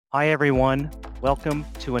Hi, everyone. Welcome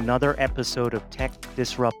to another episode of Tech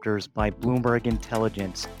Disruptors by Bloomberg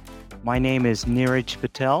Intelligence. My name is Niraj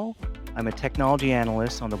Patel. I'm a technology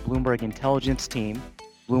analyst on the Bloomberg Intelligence team,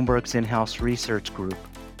 Bloomberg's in-house research group.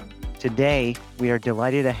 Today, we are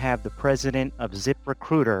delighted to have the president of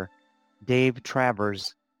ZipRecruiter, Dave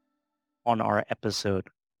Travers, on our episode.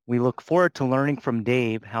 We look forward to learning from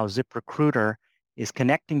Dave how ZipRecruiter is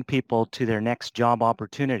connecting people to their next job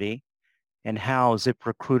opportunity and how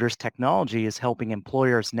ZipRecruiter's technology is helping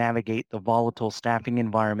employers navigate the volatile staffing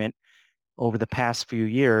environment over the past few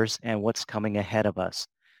years and what's coming ahead of us.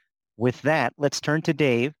 With that, let's turn to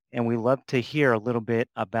Dave, and we love to hear a little bit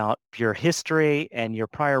about your history and your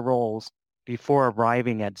prior roles before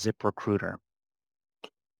arriving at ZipRecruiter.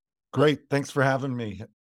 Great. Thanks for having me.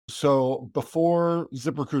 So before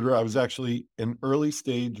ZipRecruiter, I was actually an early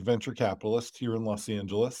stage venture capitalist here in Los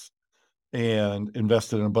Angeles and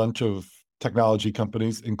invested in a bunch of technology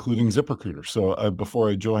companies, including ZipRecruiter. So before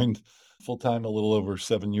I joined full-time a little over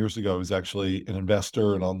 7 years ago, I was actually an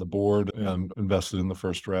investor and on the board and invested in the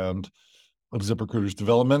first round of ZipRecruiter's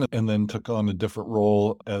development, and then took on a different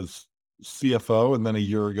role as CFO, and then a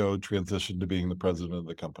year ago transitioned to being the president of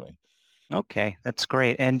the company. Okay, that's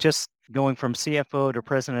great. And just going from CFO to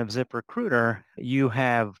president of ZipRecruiter, you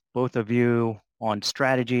have both of you on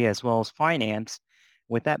strategy as well as finance.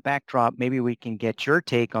 With that backdrop, maybe we can get your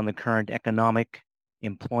take on the current economic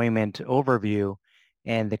employment overview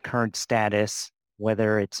and the current status,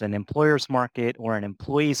 whether it's an employer's market or an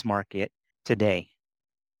employee's market today.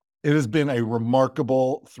 It has been a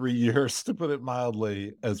remarkable 3 years, to put it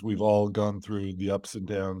mildly, as we've all gone through the ups and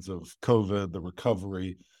downs of COVID, the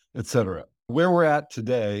recovery, et cetera. Where we're at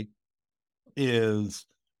today is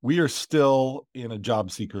we are still in a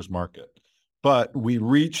job seekers market, but we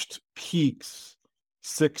reached peaks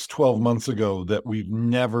 12 months ago that we've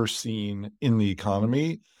never seen in the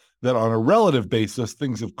economy, that on a relative basis,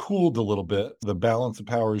 things have cooled a little bit. The balance of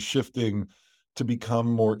power is shifting to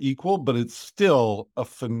become more equal, but it's still a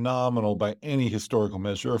phenomenal, by any historical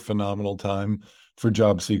measure, a phenomenal time for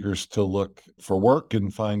job seekers to look for work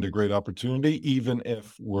and find a great opportunity, even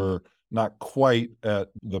if we're not quite at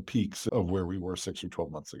the peaks of where we were 6 or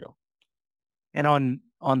 12 months ago. And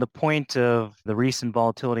on the point of the recent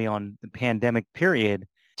volatility on the pandemic period,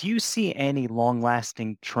 do you see any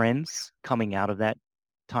long-lasting trends coming out of that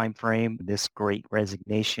time frame, this Great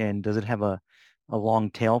Resignation? Does it have a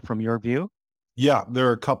long tail from your view? Yeah, there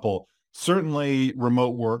are a couple. Certainly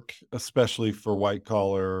remote work, especially for white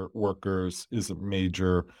collar workers, is a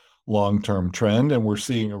major long-term trend. And we're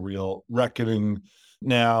seeing a real reckoning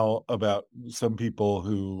now about some people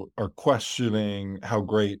who are questioning how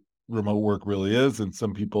great remote work really is, and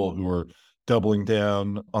some people who are doubling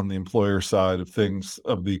down on the employer side of things,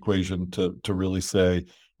 of the equation, to really say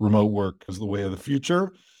remote work is the way of the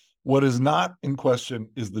future. What is not in question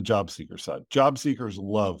is the job seeker side. Job seekers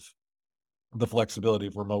love the flexibility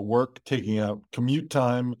of remote work, taking out commute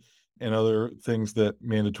time and other things that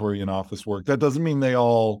mandatory in office work. That doesn't mean they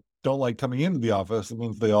all don't like coming into the office. It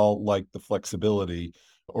means they all like the flexibility,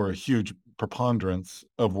 or a huge preponderance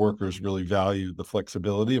of workers really value the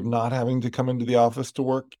flexibility of not having to come into the office to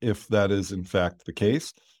work, if that is in fact the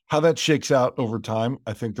case. How that shakes out over time,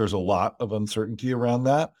 I think there's a lot of uncertainty around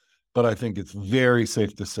that. But I think it's very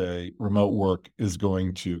safe to say remote work is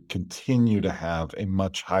going to continue to have a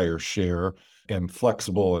much higher share, and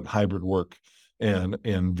flexible and hybrid work and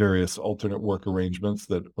various alternate work arrangements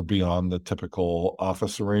that are beyond the typical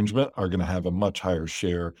office arrangement are going to have a much higher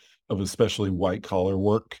share of especially white collar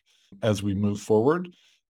work as we move forward.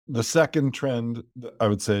 The second trend that I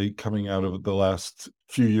would say coming out of the last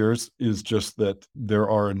few years is just that there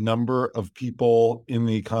are a number of people in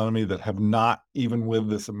the economy that have not, even with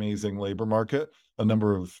this amazing labor market, a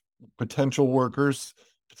number of potential workers,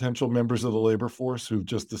 potential members of the labor force who've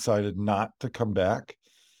just decided not to come back.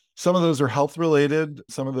 Some of those are health related,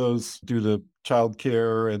 some of those due to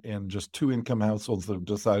childcare and just two income households that have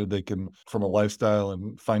decided they can, from a lifestyle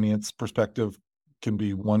and finance perspective, can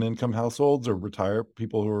be one income households, or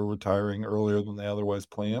people who are retiring earlier than they otherwise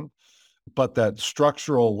planned. But that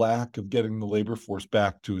structural lack of getting the labor force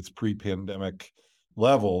back to its pre-pandemic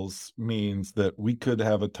levels means that we could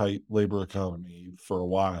have a tight labor economy for a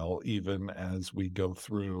while, even as we go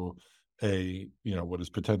through what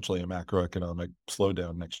is potentially a macroeconomic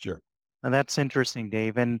slowdown next year. And that's interesting,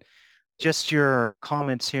 Dave. And just your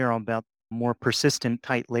comments here about more persistent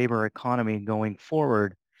tight labor economy going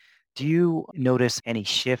forward. Do you notice any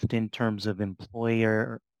shift in terms of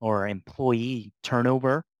employer or employee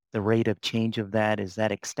turnover? The rate of change of that, is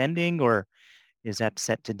that extending, or is that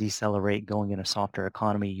set to decelerate going in a softer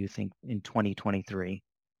economy, you think, in 2023?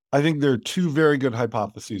 I think there are two very good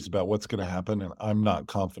hypotheses about what's going to happen, and I'm not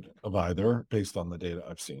confident of either based on the data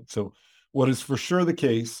I've seen. So, what is for sure the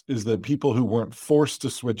case is that people who weren't forced to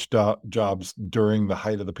switch jobs during the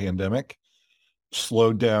height of the pandemic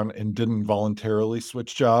slowed down and didn't voluntarily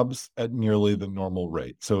switch jobs at nearly the normal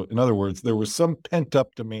rate. So, in other words, there was some pent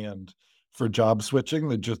up demand for job switching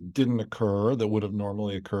that just didn't occur that would have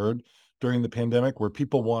normally occurred during the pandemic, where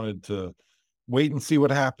people wanted to wait and see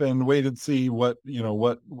what happened, wait and see what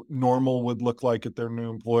normal would look like at their new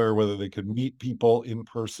employer, whether they could meet people in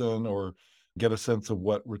person or get a sense of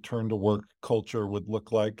what return to work culture would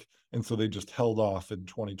look like. And so they just held off in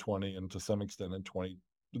 2020 and to some extent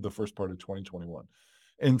in the first part of 2021.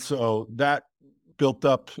 And so that built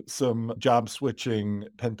up some job switching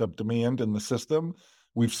pent up demand in the system.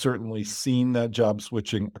 We've certainly seen that job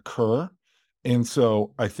switching occur. And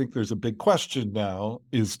so I think there's a big question now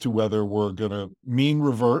as to whether we're going to mean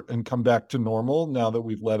revert and come back to normal now that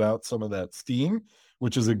we've let out some of that steam,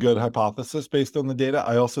 which is a good hypothesis based on the data.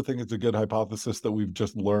 I also think it's a good hypothesis that we've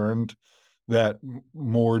just learned that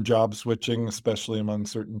more job switching, especially among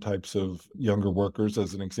certain types of younger workers,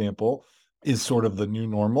 as an example, is sort of the new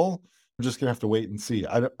normal. We're just going to have to wait and see.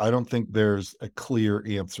 I don't think there's a clear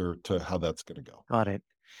answer to how that's going to go. Got it.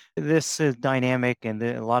 This is dynamic and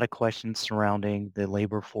there are a lot of questions surrounding the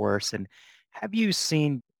labor force. And have you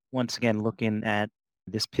seen, once again, looking at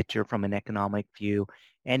this picture from an economic view,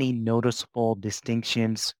 any noticeable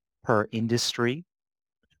distinctions per industry?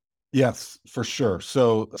 Yes, for sure.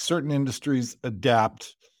 So certain industries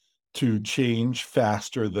adapt to change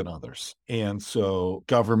faster than others. And so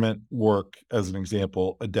government work, as an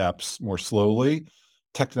example, adapts more slowly.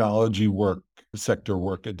 Technology work, sector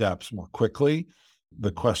work adapts more quickly.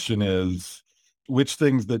 The question is, which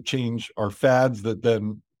things that change are fads that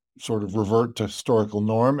then sort of revert to historical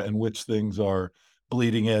norm, and which things are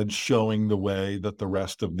bleeding edge, showing the way that the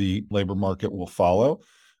rest of the labor market will follow.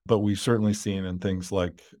 But we've certainly seen in things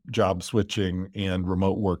like job switching and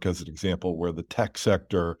remote work, as an example, where the tech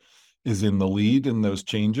sector is in the lead in those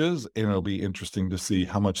changes. And it'll be interesting to see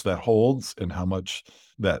how much that holds and how much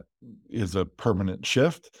that is a permanent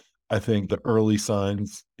shift. I think the early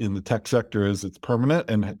signs in the tech sector is it's permanent,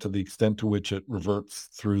 and to the extent to which it reverts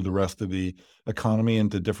through the rest of the economy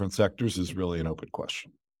into different sectors is really an open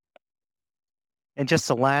question. And just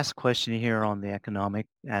the last question here on the economic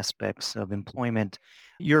aspects of employment,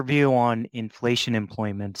 your view on inflation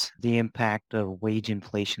employment, the impact of wage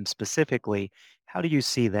inflation specifically, how do you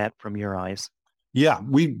see that from your eyes? Yeah,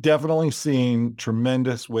 we've definitely seen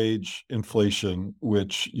tremendous wage inflation,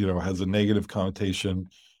 which, has a negative connotation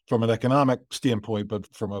from an economic standpoint,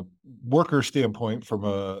 but from a worker standpoint, from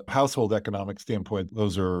a household economic standpoint,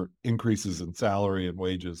 those are increases in salary and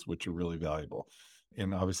wages, which are really valuable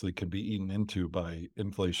and obviously can be eaten into by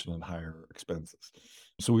inflation and higher expenses.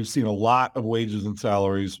 So we've seen a lot of wages and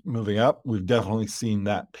salaries moving up. We've definitely seen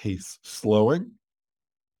that pace slowing.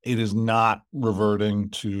 It is not reverting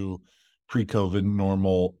to pre-COVID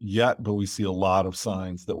normal yet, but we see a lot of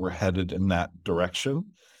signs that we're headed in that direction.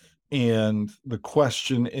 And the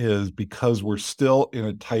question is, because we're still in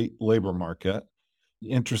a tight labor market,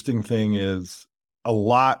 the interesting thing is a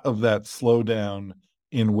lot of that slowdown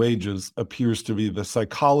in wages appears to be the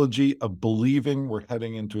psychology of believing we're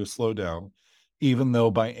heading into a slowdown, even though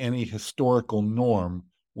by any historical norm,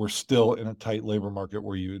 we're still in a tight labor market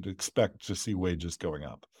where you'd expect to see wages going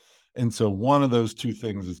up. And so one of those two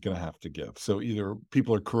things is going to have to give. So either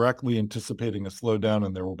people are correctly anticipating a slowdown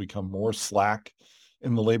and there will become more slack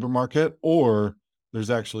in the labor market, or there's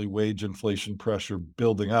actually wage inflation pressure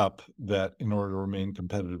building up that in order to remain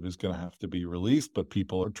competitive is going to have to be released. But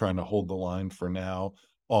people are trying to hold the line for now,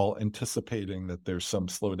 all anticipating that there's some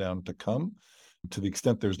slowdown to come. To the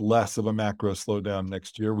extent there's less of a macro slowdown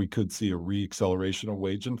next year, we could see a reacceleration of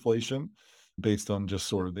wage inflation based on just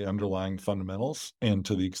sort of the underlying fundamentals. And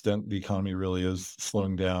to the extent the economy really is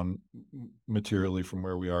slowing down materially from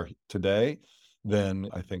where we are today, then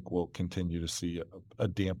I think we'll continue to see a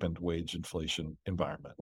dampened wage inflation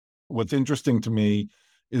environment. What's interesting to me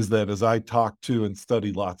is that as I talk to and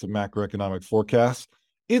study lots of macroeconomic forecasts,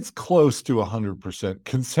 it's close to 100%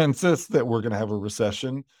 consensus that we're going to have a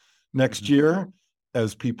recession next year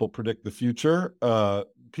as people predict the future.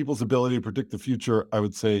 People's ability to predict the future, I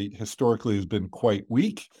would say, historically has been quite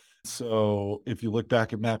weak. So if you look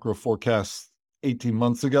back at macro forecasts 18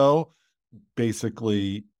 months ago,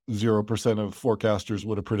 basically 0% of forecasters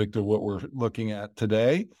would have predicted what we're looking at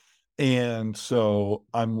today. And so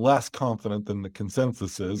I'm less confident than the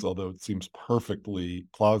consensus is, although it seems perfectly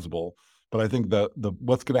plausible. But I think that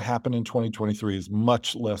what's going to happen in 2023 is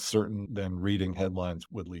much less certain than reading headlines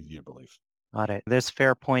would lead you to believe. Got it. There's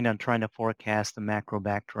fair point on trying to forecast the macro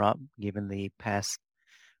backdrop, given the past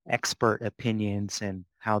expert opinions and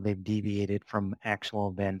how they've deviated from actual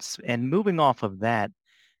events. And moving off of that,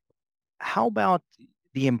 how about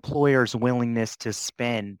the employer's willingness to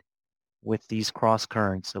spend with these cross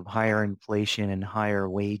currents of higher inflation and higher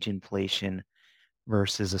wage inflation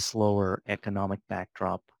versus a slower economic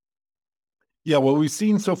backdrop? Yeah, what we've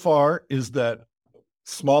seen so far is that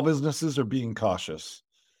small businesses are being cautious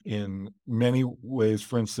in many ways.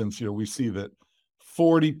 For instance, we see that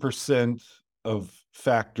 40% of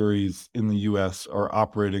factories in the US are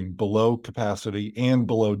operating below capacity and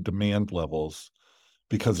below demand levels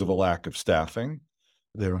because of a lack of staffing.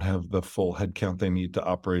 They don't have the full headcount they need to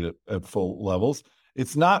operate at full levels.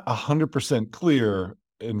 It's not 100% clear.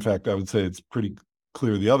 In fact, I would say it's pretty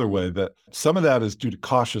clear the other way that some of that is due to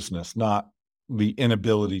cautiousness, not the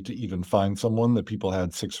inability to even find someone that people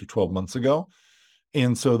had 6 or 12 months ago.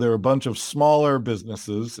 And so there are a bunch of smaller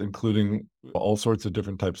businesses, including all sorts of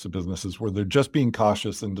different types of businesses, where they're just being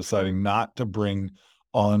cautious and deciding not to bring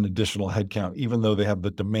on additional headcount, even though they have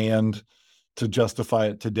the demand to justify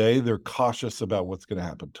it today. They're cautious about what's going to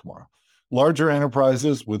happen tomorrow. Larger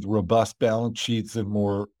enterprises with robust balance sheets and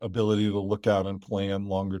more ability to look out and plan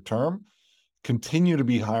longer term continue to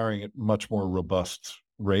be hiring at much more robust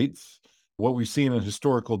rates. What we've seen in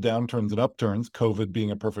historical downturns and upturns, COVID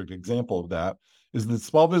being a perfect example of that, is that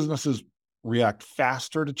small businesses react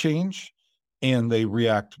faster to change and they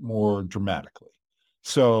react more dramatically.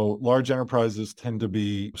 So large enterprises tend to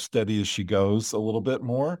be steady as she goes a little bit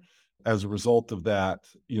more. As a result of that,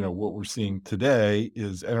 what we're seeing today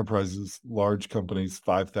is enterprises, large companies,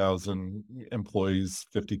 5,000 employees,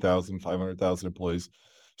 50,000, 500,000 employees,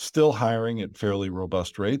 still hiring at fairly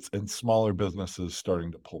robust rates, and smaller businesses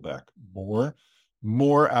starting to pull back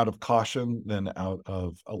more out of caution than out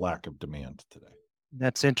of a lack of demand today.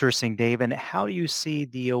 That's interesting, Dave. And how do you see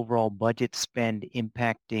the overall budget spend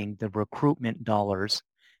impacting the recruitment dollars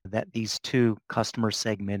that these two customer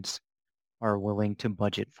segments are willing to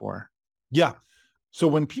budget for? Yeah. So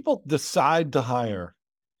when people decide to hire,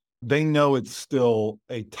 they know it's still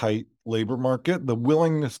a tight labor market. The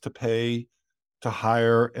willingness to pay to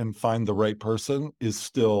hire and find the right person is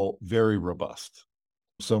still very robust.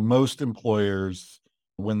 So most employers,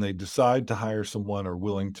 when they decide to hire someone, are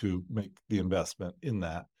willing to make the investment in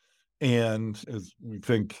that. And as we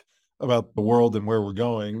think about the world and where we're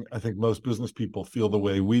going, I think most business people feel the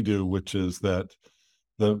way we do, which is that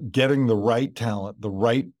getting the right talent, the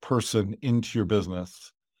right person into your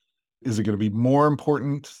business, is it going to be more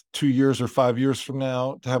important 2 years or 5 years from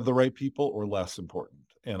now to have the right people, or less important?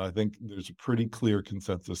 And I think there's a pretty clear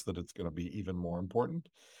consensus that it's going to be even more important.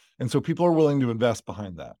 And so people are willing to invest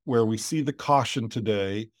behind that. Where we see the caution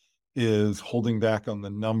today is holding back on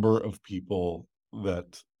the number of people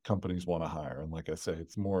that companies want to hire. And like I say,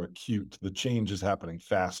 it's more acute. The change is happening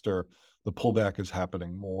faster. The pullback is happening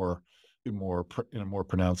in a more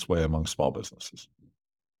pronounced way among small businesses.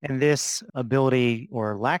 And this ability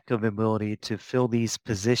or lack of ability to fill these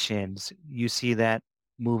positions, you see that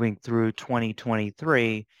moving through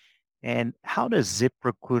 2023. And how does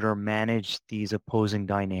ZipRecruiter manage these opposing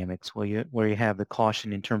dynamics where you have the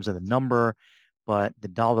caution in terms of the number, but the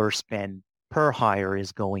dollar spend per hire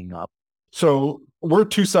is going up? So we're a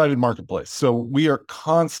two-sided marketplace. So we are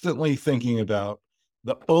constantly thinking about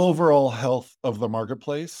the overall health of the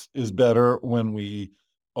marketplace is better when we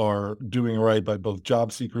are doing right by both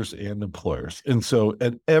job seekers and employers. And so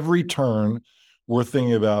at every turn, we're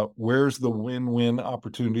thinking about where's the win-win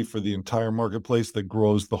opportunity for the entire marketplace that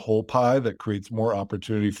grows the whole pie, that creates more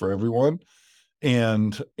opportunity for everyone,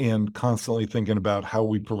 and constantly thinking about how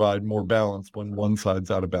we provide more balance when one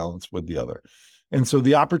side's out of balance with the other. And so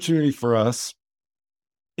the opportunity for us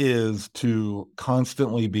is to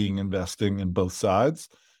constantly being investing in both sides.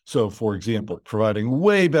 So for example, providing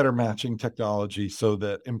way better matching technology so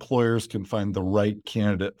that employers can find the right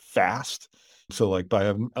candidate fast. So like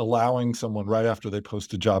by allowing someone right after they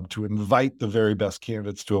post a job to invite the very best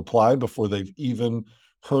candidates to apply before they've even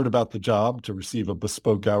heard about the job, to receive a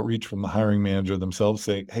bespoke outreach from the hiring manager themselves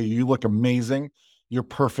saying, hey, you look amazing. You're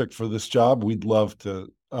perfect for this job. We'd love to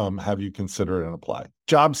have you consider it and apply.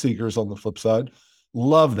 Job seekers, on the flip side,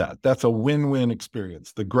 love that. That's a win-win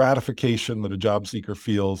experience. The gratification that a job seeker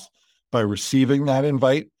feels by receiving that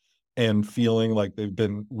invite and feeling like they've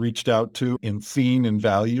been reached out to and seen and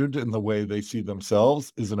valued in the way they see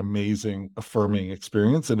themselves is an amazing, affirming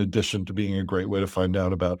experience, in addition to being a great way to find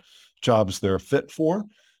out about jobs they're fit for.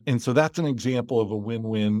 And so that's an example of a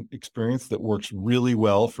win-win experience that works really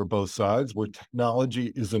well for both sides, where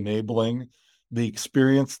technology is enabling the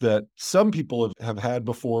experience that some people have had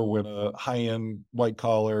before when a high-end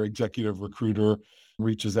white-collar executive recruiter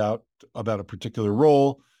reaches out about a particular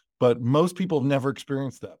role, but most people have never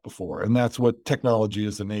experienced that before. And that's what technology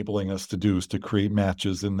is enabling us to do, is to create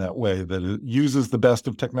matches in that way, that it uses the best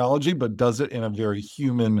of technology, but does it in a very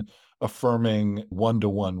human, affirming,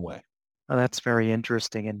 one-to-one way. Oh, that's very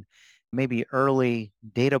interesting. And maybe early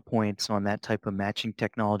data points on that type of matching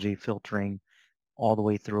technology filtering all the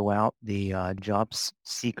way throughout the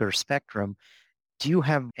seeker spectrum. Do you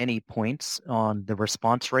have any points on the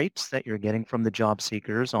response rates that you're getting from the job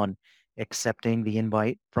seekers on accepting the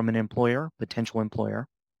invite from an employer, potential employer?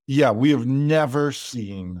 Yeah, we have never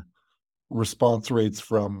seen response rates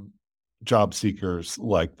from job seekers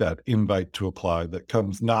like that invite to apply that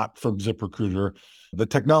comes not from ZipRecruiter. The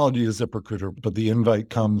technology is ZipRecruiter, but the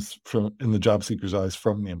invite comes from, in the job seeker's eyes,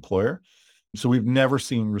 from the employer. So we've never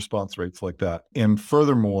seen response rates like that. And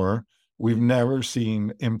furthermore, we've never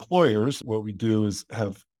seen employers. What we do is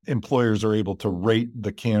have employers are able to rate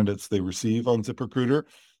the candidates they receive on ZipRecruiter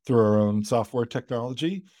through our own software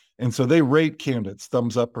technology. And so they rate candidates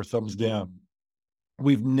thumbs up or thumbs down.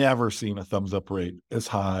 We've never seen a thumbs up rate as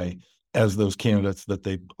high as those candidates that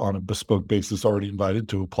they, on a bespoke basis, already invited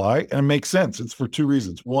to apply. And it makes sense. It's for two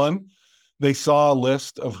reasons. One, they saw a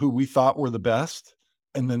list of who we thought were the best,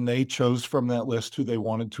 and then they chose from that list who they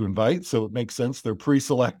wanted to invite. So it makes sense. They're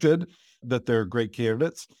pre-selected, that they're great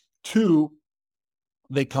candidates. Two,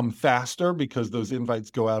 they come faster because those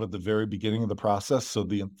invites go out at the very beginning of the process. So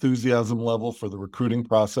the enthusiasm level for the recruiting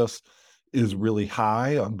process is really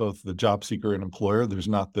high on both the job seeker and employer. There's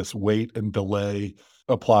not this wait and delay,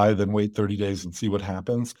 apply, then wait 30 days and see what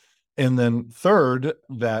happens. And then third,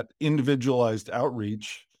 that individualized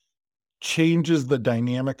outreach changes the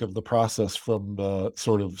dynamic of the process from the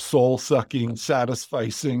sort of soul-sucking,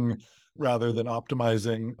 satisficing, rather than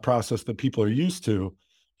optimizing process that people are used to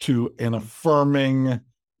an affirming,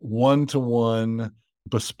 one-to-one,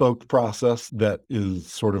 bespoke process that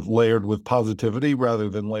is sort of layered with positivity rather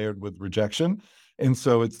than layered with rejection. And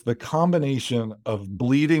so it's the combination of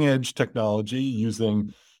bleeding edge technology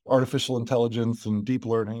using artificial intelligence and deep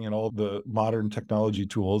learning and all the modern technology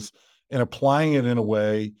tools, and applying it in a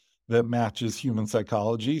way that matches human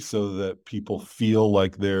psychology so that people feel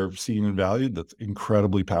like they're seen and valued. That's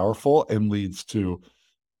incredibly powerful and leads to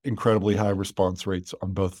incredibly high response rates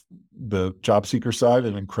on both the job seeker side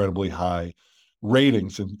and incredibly high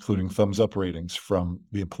ratings, including thumbs up ratings from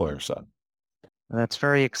the employer side. That's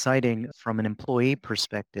very exciting from an employee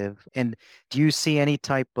perspective. And do you see any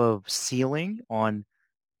type of ceiling on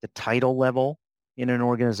the title level in an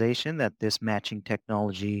organization that this matching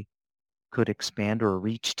technology could expand or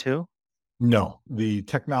reach to? No, the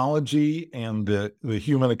technology and the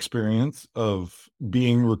human experience of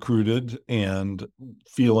being recruited and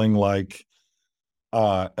feeling like,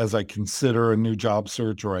 as I consider a new job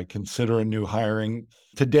search or I consider a new hiring,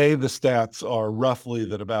 today the stats are roughly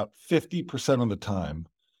that about 50% of the time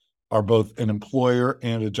are both an employer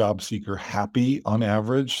and a job seeker happy on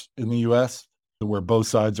average in the US, where both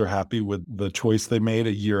sides are happy with the choice they made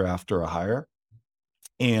a year after a hire.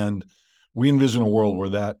 And we envision a world where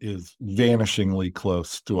that is vanishingly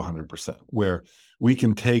close to 100%, where we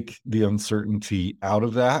can take the uncertainty out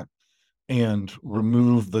of that and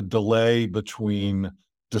remove the delay between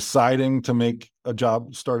deciding to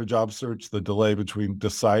start a job search, the delay between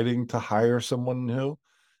deciding to hire someone new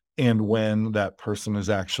and when that person is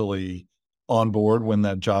actually on board, when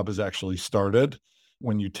that job is actually started.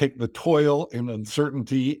 When you take the toil and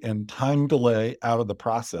uncertainty and time delay out of the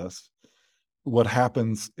process, what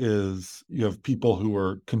happens is you have people who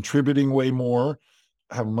are contributing way more,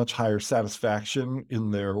 have a much higher satisfaction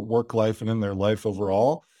in their work life and in their life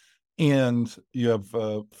overall. And you have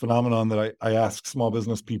a phenomenon that I ask small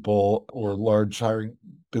business people or large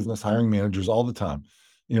business hiring managers all the time.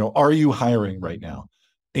 Are you hiring right now?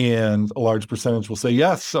 And a large percentage will say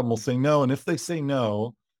yes, some will say no. And if they say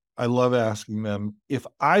no, I love asking them, if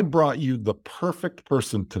I brought you the perfect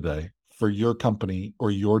person today for your company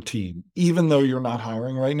or your team, even though you're not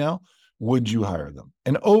hiring right now, would you hire them?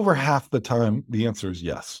 And over half the time, the answer is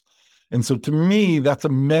yes. And so to me, that's a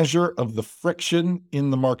measure of the friction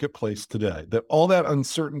in the marketplace today, that all that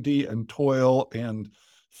uncertainty and toil and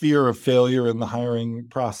fear of failure in the hiring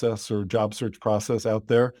process or job search process out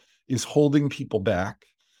there is holding people back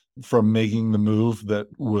from making the move that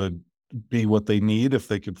would be what they need if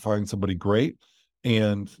they could find somebody great.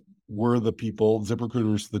 And we're the people,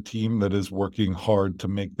 ZipRecruiter's the team that is working hard to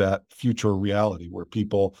make that future a reality, where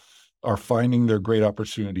people are finding their great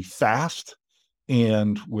opportunity fast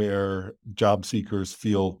and where job seekers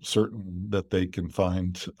feel certain that they can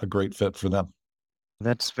find a great fit for them.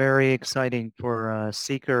 That's very exciting for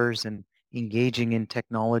seekers and engaging in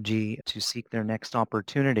technology to seek their next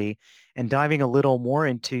opportunity. And diving a little more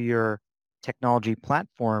into your technology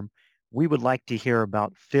platform, we would like to hear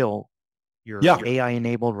about Phil, your Yeah.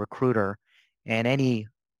 AI-enabled recruiter, and any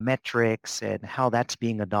metrics and how that's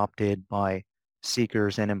being adopted by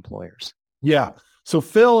seekers and employers. Yeah. So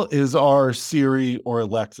Phil is our Siri or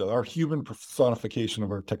Alexa, our human personification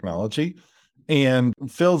of our technology. And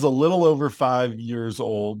Phil's a little over 5 years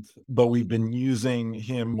old, but we've been using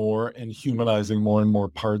him more and humanizing more and more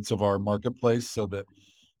parts of our marketplace so that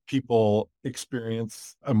people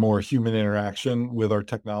experience a more human interaction with our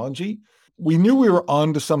technology. We knew we were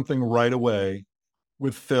onto something right away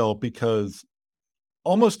with Phil because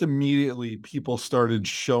almost immediately people started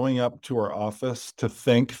showing up to our office to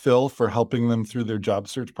thank Phil for helping them through their job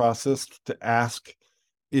search process, to ask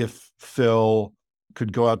if Phil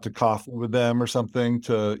could go out to coffee with them or something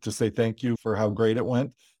to say thank you for how great it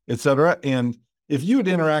went, et cetera. And if you had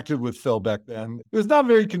interacted with Phil back then, it was not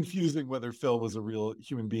very confusing whether Phil was a real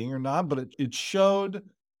human being or not, but it showed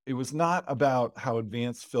it was not about how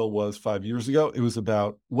advanced Phil was 5 years ago. It was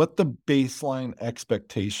about what the baseline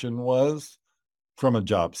expectation was from a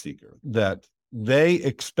job seeker, that they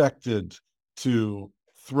expected to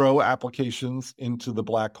throw applications into the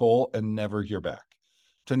black hole and never hear back,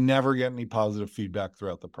 to never get any positive feedback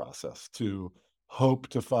throughout the process, to hope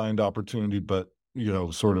to find opportunity, but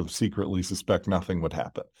sort of secretly suspect nothing would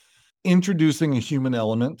happen. Introducing a human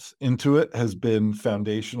element into it has been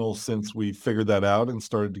foundational since we figured that out and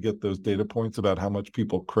started to get those data points about how much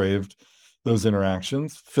people craved those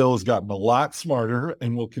interactions. Phil has gotten a lot smarter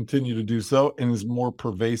and will continue to do so and is more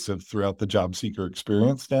pervasive throughout the job seeker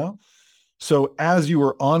experience now. So as you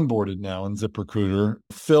are onboarded now in ZipRecruiter,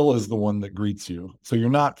 Phil is the one that greets you. So you're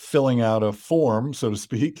not filling out a form, so to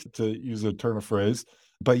speak, to use a turn of phrase,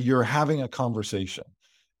 but you're having a conversation.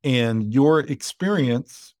 And your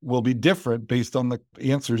experience will be different based on the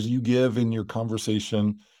answers you give in your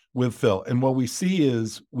conversation with Phil. And what we see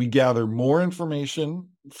is we gather more information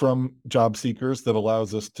from job seekers that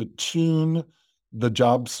allows us to tune the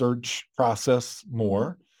job search process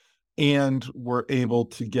more. And we're able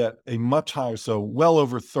to get a much higher, so well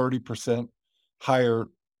over 30% higher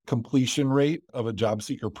completion rate of a job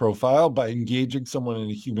seeker profile by engaging someone in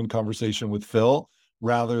a human conversation with Phil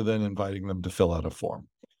rather than inviting them to fill out a form.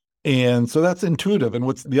 And so that's intuitive. And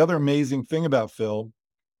what's the other amazing thing about Phil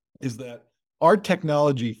is that our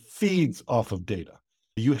technology feeds off of data.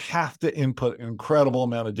 You have to input an incredible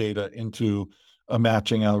amount of data into a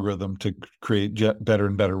matching algorithm to create better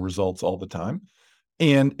and better results all the time.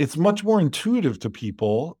 And it's much more intuitive to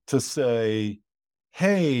people to say,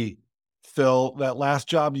 hey, Phil, that last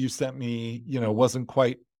job you sent me, wasn't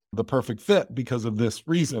quite the perfect fit because of this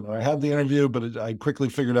reason. Or I had the interview, but I quickly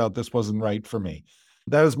figured out this wasn't right for me.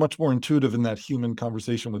 That is much more intuitive in that human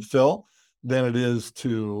conversation with Phil than it is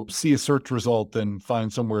to see a search result and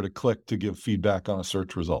find somewhere to click to give feedback on a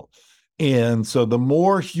search result. And so the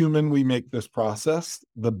more human we make this process,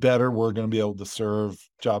 the better we're going to be able to serve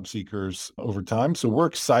job seekers over time. So we're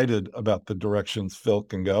excited about the directions Phil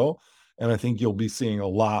can go. And I think you'll be seeing a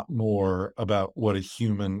lot more about what a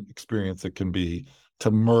human experience it can be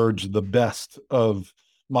to merge the best of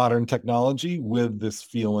modern technology with this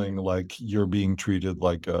feeling like you're being treated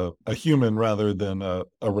like a human rather than a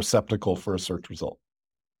receptacle for a search result.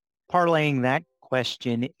 Parlaying that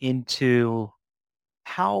question into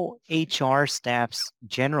how HR staffs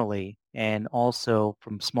generally, and also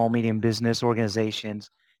from small, medium business organizations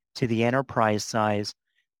to the enterprise size,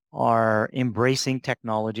 are embracing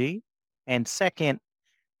technology. And second,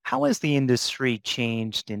 how has the industry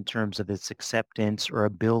changed in terms of its acceptance or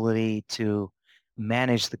ability to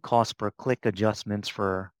manage the cost per click adjustments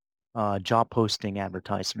for job posting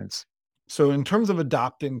advertisements? So in terms of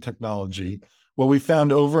adopting technology, what we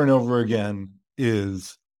found over and over again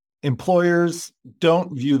is employers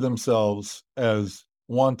don't view themselves as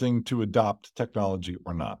wanting to adopt technology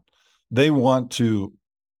or not. They want to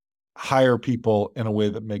hire people in a way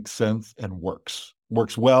that makes sense and works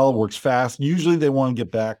well, works fast. Usually they want to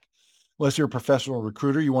get back, unless you're a professional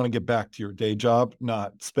recruiter, you want to get back to your day job,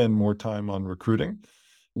 not spend more time on recruiting.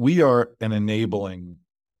 We are an enabling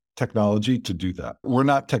technology to do that. We're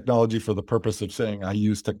not technology for the purpose of saying I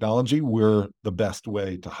use technology. We're the best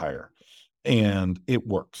way to hire. And it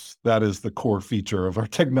works. That is the core feature of our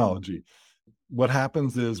technology. What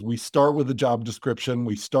happens is we start with a job description,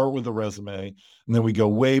 we start with a resume, and then we go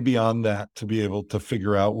way beyond that to be able to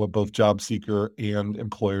figure out what both job seeker and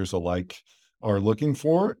employers alike are looking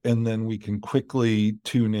for. And then we can quickly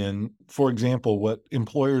tune in, for example, what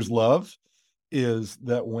employers love is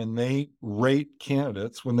that when they rate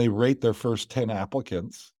candidates, when they rate their first 10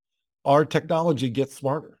 applicants, our technology gets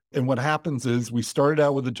smarter. And what happens is we started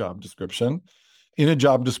out with a job description. In a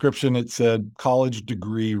job description, it said college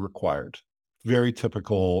degree required. Very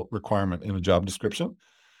typical requirement in a job description.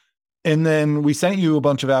 And then we sent you a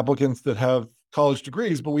bunch of applicants that have college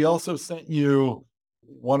degrees, but we also sent you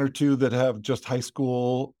one or two that have just high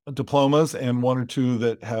school diplomas and one or two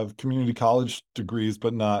that have community college degrees,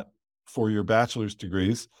 but not four-year bachelor's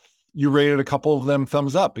degrees. You rated a couple of them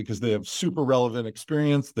thumbs up because they have super relevant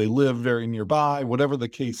experience. They live very nearby, whatever the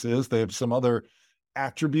case is. They have some other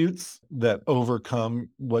attributes that overcome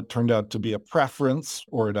what turned out to be a preference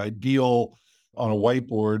or an ideal on a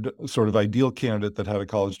whiteboard, sort of ideal candidate that had a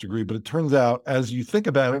college degree. But it turns out, as you think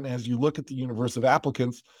about it, and as you look at the universe of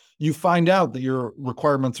applicants, you find out that your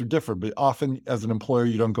requirements are different. But often as an employer,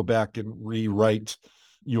 you don't go back and rewrite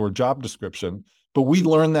your job description. But we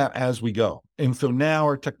learn that as we go. And so now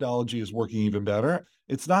our technology is working even better.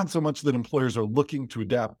 It's not so much that employers are looking to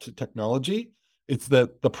adapt to technology. It's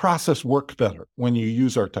that the process works better when you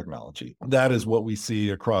use our technology. That is what we see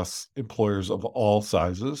across employers of all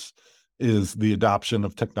sizes, is the adoption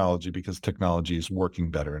of technology, because technology is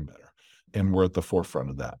working better and better. And we're at the forefront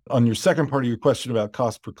of that. On your second part of your question about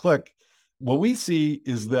cost per click, what we see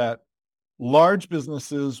is that large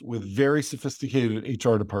businesses with very sophisticated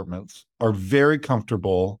HR departments are very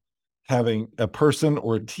comfortable having a person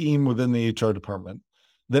or a team within the HR department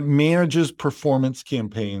that manages performance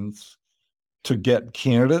campaigns to get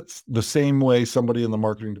candidates the same way somebody in the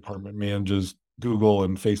marketing department manages Google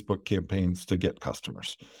and Facebook campaigns to get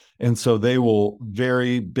customers. And so they will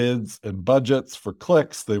vary bids and budgets for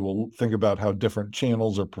clicks. They will think about how different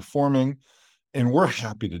channels are performing. And we're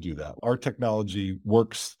happy to do that. Our technology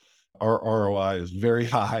works. Our ROI is very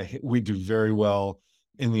high. We do very well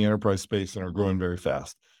in the enterprise space and are growing very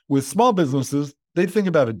fast. With small businesses, they think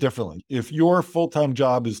about it differently. If your full-time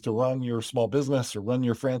job is to run your small business or run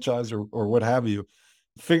your franchise or what have you,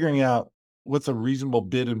 figuring out what's a reasonable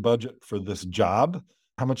bid and budget for this job,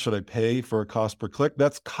 how much should I pay for a cost per click,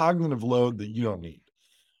 that's cognitive load that you don't need.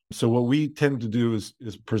 So what we tend to do is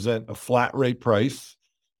present a flat rate price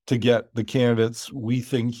to get the candidates we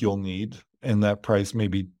think you'll need. And that price may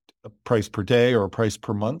be a price per day or a price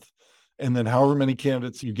per month. And then however many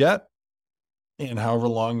candidates you get and however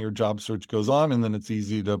long your job search goes on, and then it's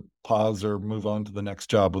easy to pause or move on to the next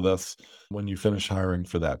job with us when you finish hiring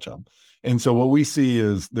for that job. And so what we see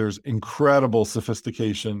is there's incredible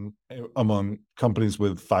sophistication among companies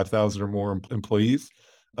with 5,000 or more employees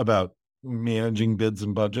about managing bids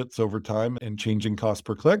and budgets over time and changing cost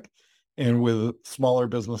per click. And with smaller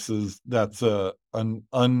businesses, that's an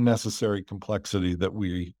unnecessary complexity that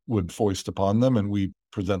we would foist upon them, and we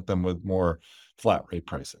present them with more flat rate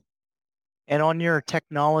pricing. And on your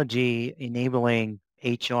technology enabling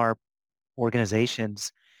HR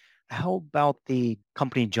organizations, how about the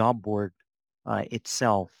company job board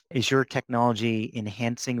itself? Is your technology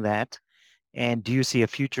enhancing that? And do you see a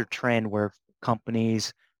future trend where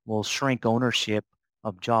companies will shrink ownership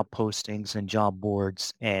of job postings and job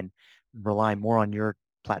boards and rely more on your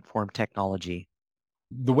platform technology?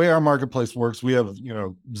 The way our marketplace works, we have,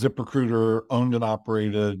 ZipRecruiter owned and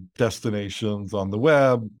operated destinations on the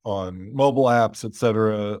web, on mobile apps, et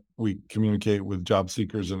cetera. We communicate with job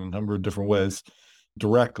seekers in a number of different ways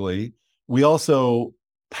directly. We also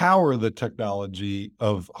power the technology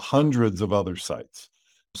of hundreds of other sites.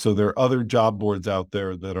 So there are other job boards out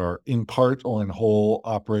there that are in part or in whole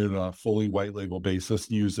operated on a fully white label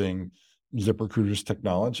basis using ZipRecruiter's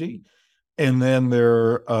technology. And then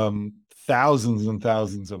there are thousands and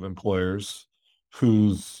thousands of employers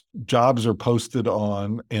whose jobs are posted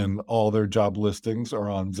on and all their job listings are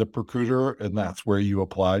on ZipRecruiter, and that's where you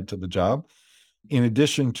applied to the job. In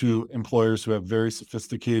addition to employers who have very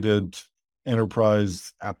sophisticated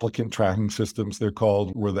enterprise applicant tracking systems, they're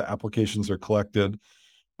called, where the applications are collected.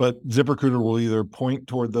 But ZipRecruiter will either point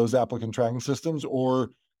toward those applicant tracking systems or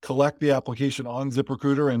collect the application on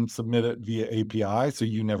ZipRecruiter and submit it via API, so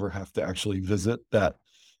you never have to actually visit that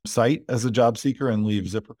site as a job seeker and leave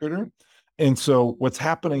ZipRecruiter. And so what's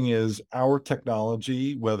happening is our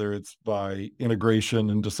technology, whether it's by integration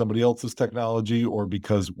into somebody else's technology or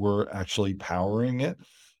because we're actually powering it,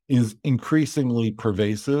 is increasingly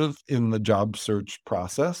pervasive in the job search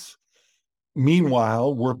process.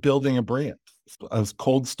 Meanwhile, we're building a brand. As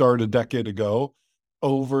cold start a decade ago,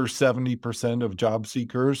 over 70% of job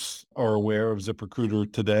seekers are aware of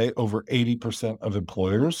ZipRecruiter today, over 80% of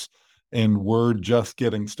employers. And we're just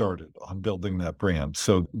getting started on building that brand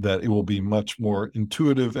so that it will be much more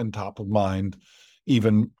intuitive and top of mind,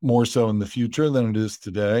 even more so in the future than it is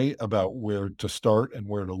today, about where to start and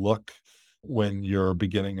where to look when you're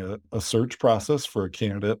beginning a search process for a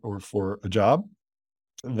candidate or for a job.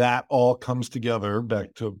 That all comes together.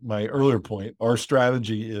 Back to my earlier point, our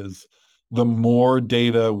strategy is the more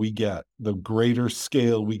data we get, the greater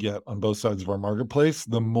scale we get on both sides of our marketplace,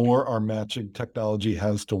 the more our matching technology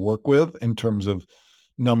has to work with in terms of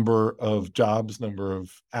number of jobs, number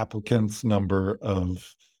of applicants, number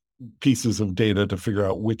of pieces of data to figure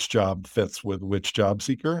out which job fits with which job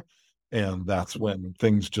seeker. And that's when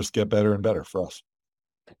things just get better and better for us.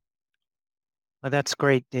 Well, that's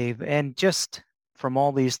great, Dave. And just from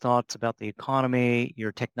all these thoughts about the economy,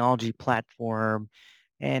 your technology platform,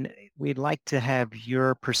 and we'd like to have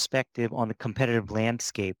your perspective on the competitive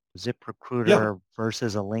landscape, Yeah. ZipRecruiter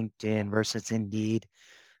versus a LinkedIn versus Indeed.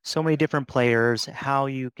 So many different players, how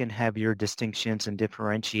you can have your distinctions and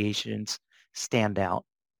differentiations stand out.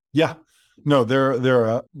 Yeah. No, there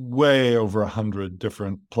are way over 100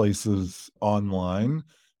 different places online.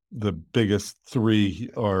 The biggest three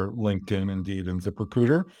are LinkedIn, Indeed, and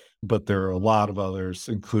ZipRecruiter, but there are a lot of others,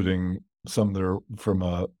 including some that are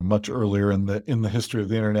from much earlier in the history of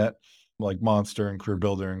the internet, like Monster and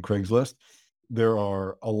CareerBuilder and Craigslist. There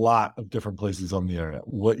are a lot of different places on the internet.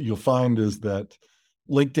 What you'll find is that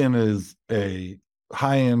LinkedIn is a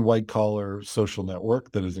high-end white-collar social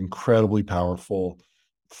network that is incredibly powerful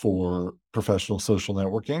for professional social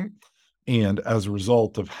networking. And as a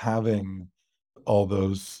result of having all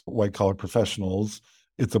those white collar professionals,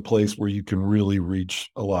 it's a place where you can really reach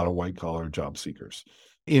a lot of white collar job seekers.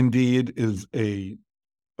 Indeed is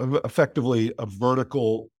effectively a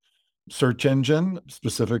vertical search engine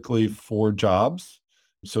specifically for jobs.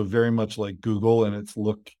 So very much like Google and its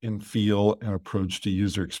look and feel and approach to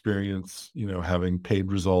user experience, having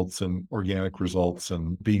paid results and organic results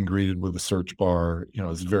and being greeted with a search bar,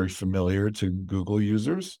 is very familiar to Google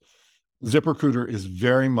users. ZipRecruiter is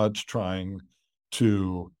very much trying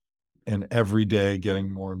to, and every day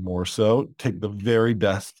getting more and more so, take the very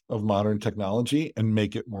best of modern technology and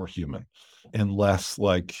make it more human and less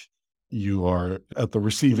like you are at the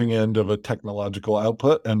receiving end of a technological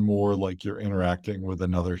output and more like you're interacting with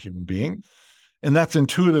another human being. And that's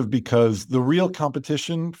intuitive because the real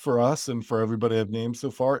competition for us and for everybody I've named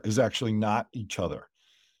so far is actually not each other.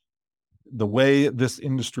 The way this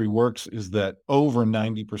industry works is that over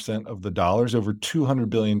 90% of the dollars, over $200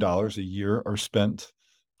 billion a year, are spent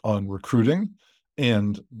on recruiting,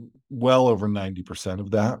 and well over 90%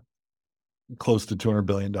 of that, close to $200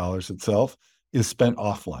 billion itself, is spent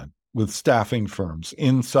offline with staffing firms,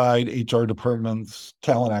 inside HR departments,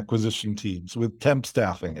 talent acquisition teams, with temp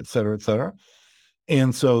staffing, et cetera, et cetera.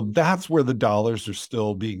 And so that's where the dollars are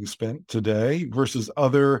still being spent today versus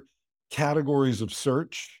other categories of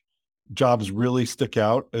search. Jobs really stick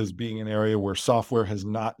out as being an area where software has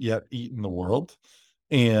not yet eaten the world.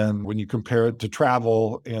 And when you compare it to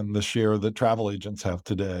travel and the share that travel agents have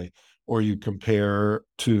today, or you compare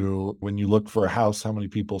to when you look for a house, how many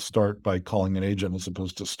people start by calling an agent as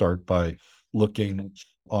opposed to start by looking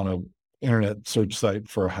on an internet search site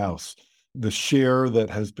for a house. The share that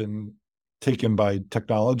has been taken by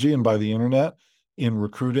technology and by the internet in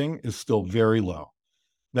recruiting is still very low.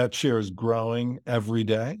 That share is growing every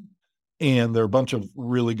day. And there are a bunch of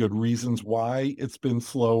really good reasons why it's been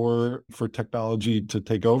slower for technology to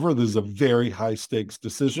take over. There's a very high stakes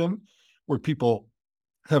decision where people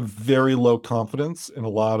have very low confidence in a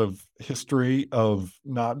lot of history of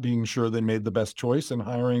not being sure they made the best choice in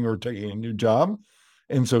hiring or taking a new job.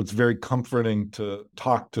 And so it's very comforting to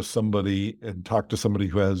talk to somebody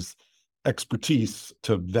who has expertise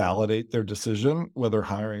to validate their decision, whether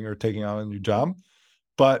hiring or taking on a new job.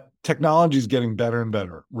 But technology is getting better and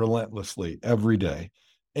better relentlessly every day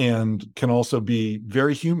and can also be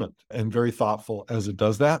very human and very thoughtful as it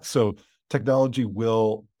does that. So technology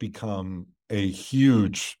will become a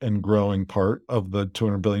huge and growing part of the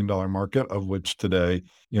 $200 billion market, of which today,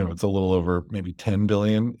 it's a little over maybe 10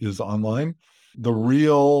 billion is online. The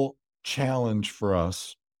real challenge for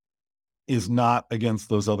us is not against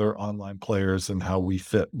those other online players and how we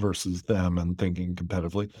fit versus them and thinking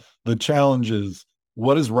competitively. The challenge is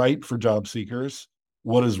what is right for job seekers?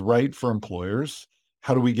 What is right for employers?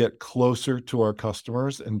 How do we get closer to our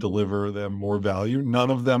customers and deliver them more value? None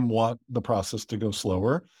of them want the process to go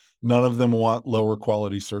slower. None of them want lower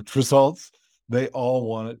quality search results. They all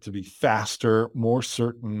want it to be faster, more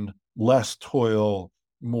certain, less toil,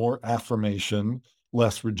 more affirmation,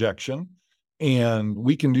 less rejection. And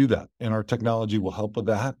we can do that. And our technology will help with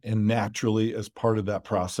that. And naturally, as part of that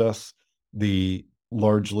process, the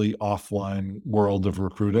largely offline world of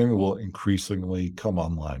recruiting will increasingly come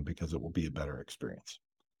online because it will be a better experience.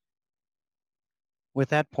 With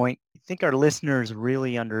that point, I think our listeners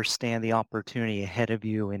really understand the opportunity ahead of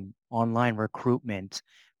you in online recruitment.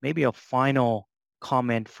 Maybe a final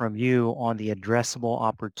comment from you on the addressable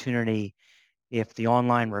opportunity if the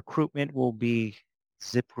online recruitment will be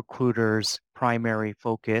ZipRecruiter's primary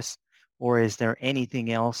focus, or is there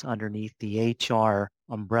anything else underneath the HR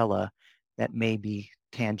umbrella that may be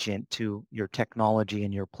tangent to your technology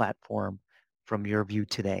and your platform from your view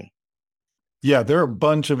today? Yeah, there are a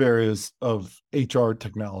bunch of areas of HR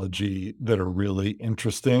technology that are really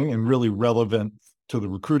interesting and really relevant to the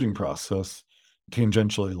recruiting process,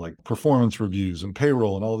 tangentially, like performance reviews and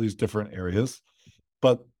payroll and all these different areas.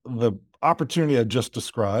 But the opportunity I just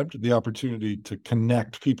described, the opportunity to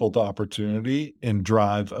connect people to opportunity and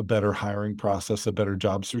drive a better hiring process, a better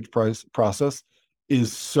job search process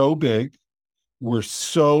is so big. We're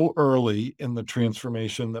so early in the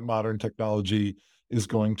transformation that modern technology is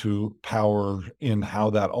going to power in how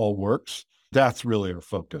that all works. That's really our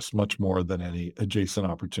focus, much more than any adjacent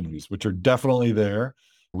opportunities, which are definitely there.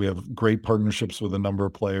 We have great partnerships with a number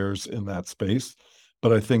of players in that space.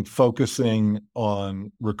 But I think focusing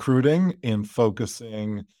on recruiting and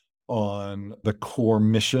focusing on the core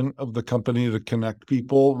mission of the company to connect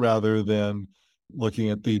people rather than looking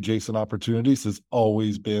at the adjacent opportunities has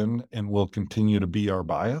always been and will continue to be our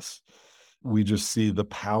bias. We just see the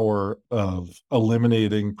power of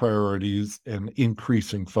eliminating priorities and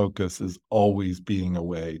increasing focus as always being a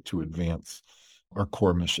way to advance our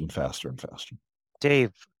core mission faster and faster.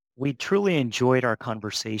 Dave, we truly enjoyed our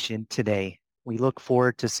conversation today. We look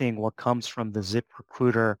forward to seeing what comes from the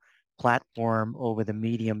ZipRecruiter platform over the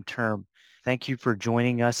medium term. Thank you for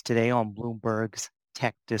joining us today on Bloomberg's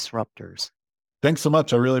Tech Disruptors. Thanks so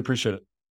much. I really appreciate it.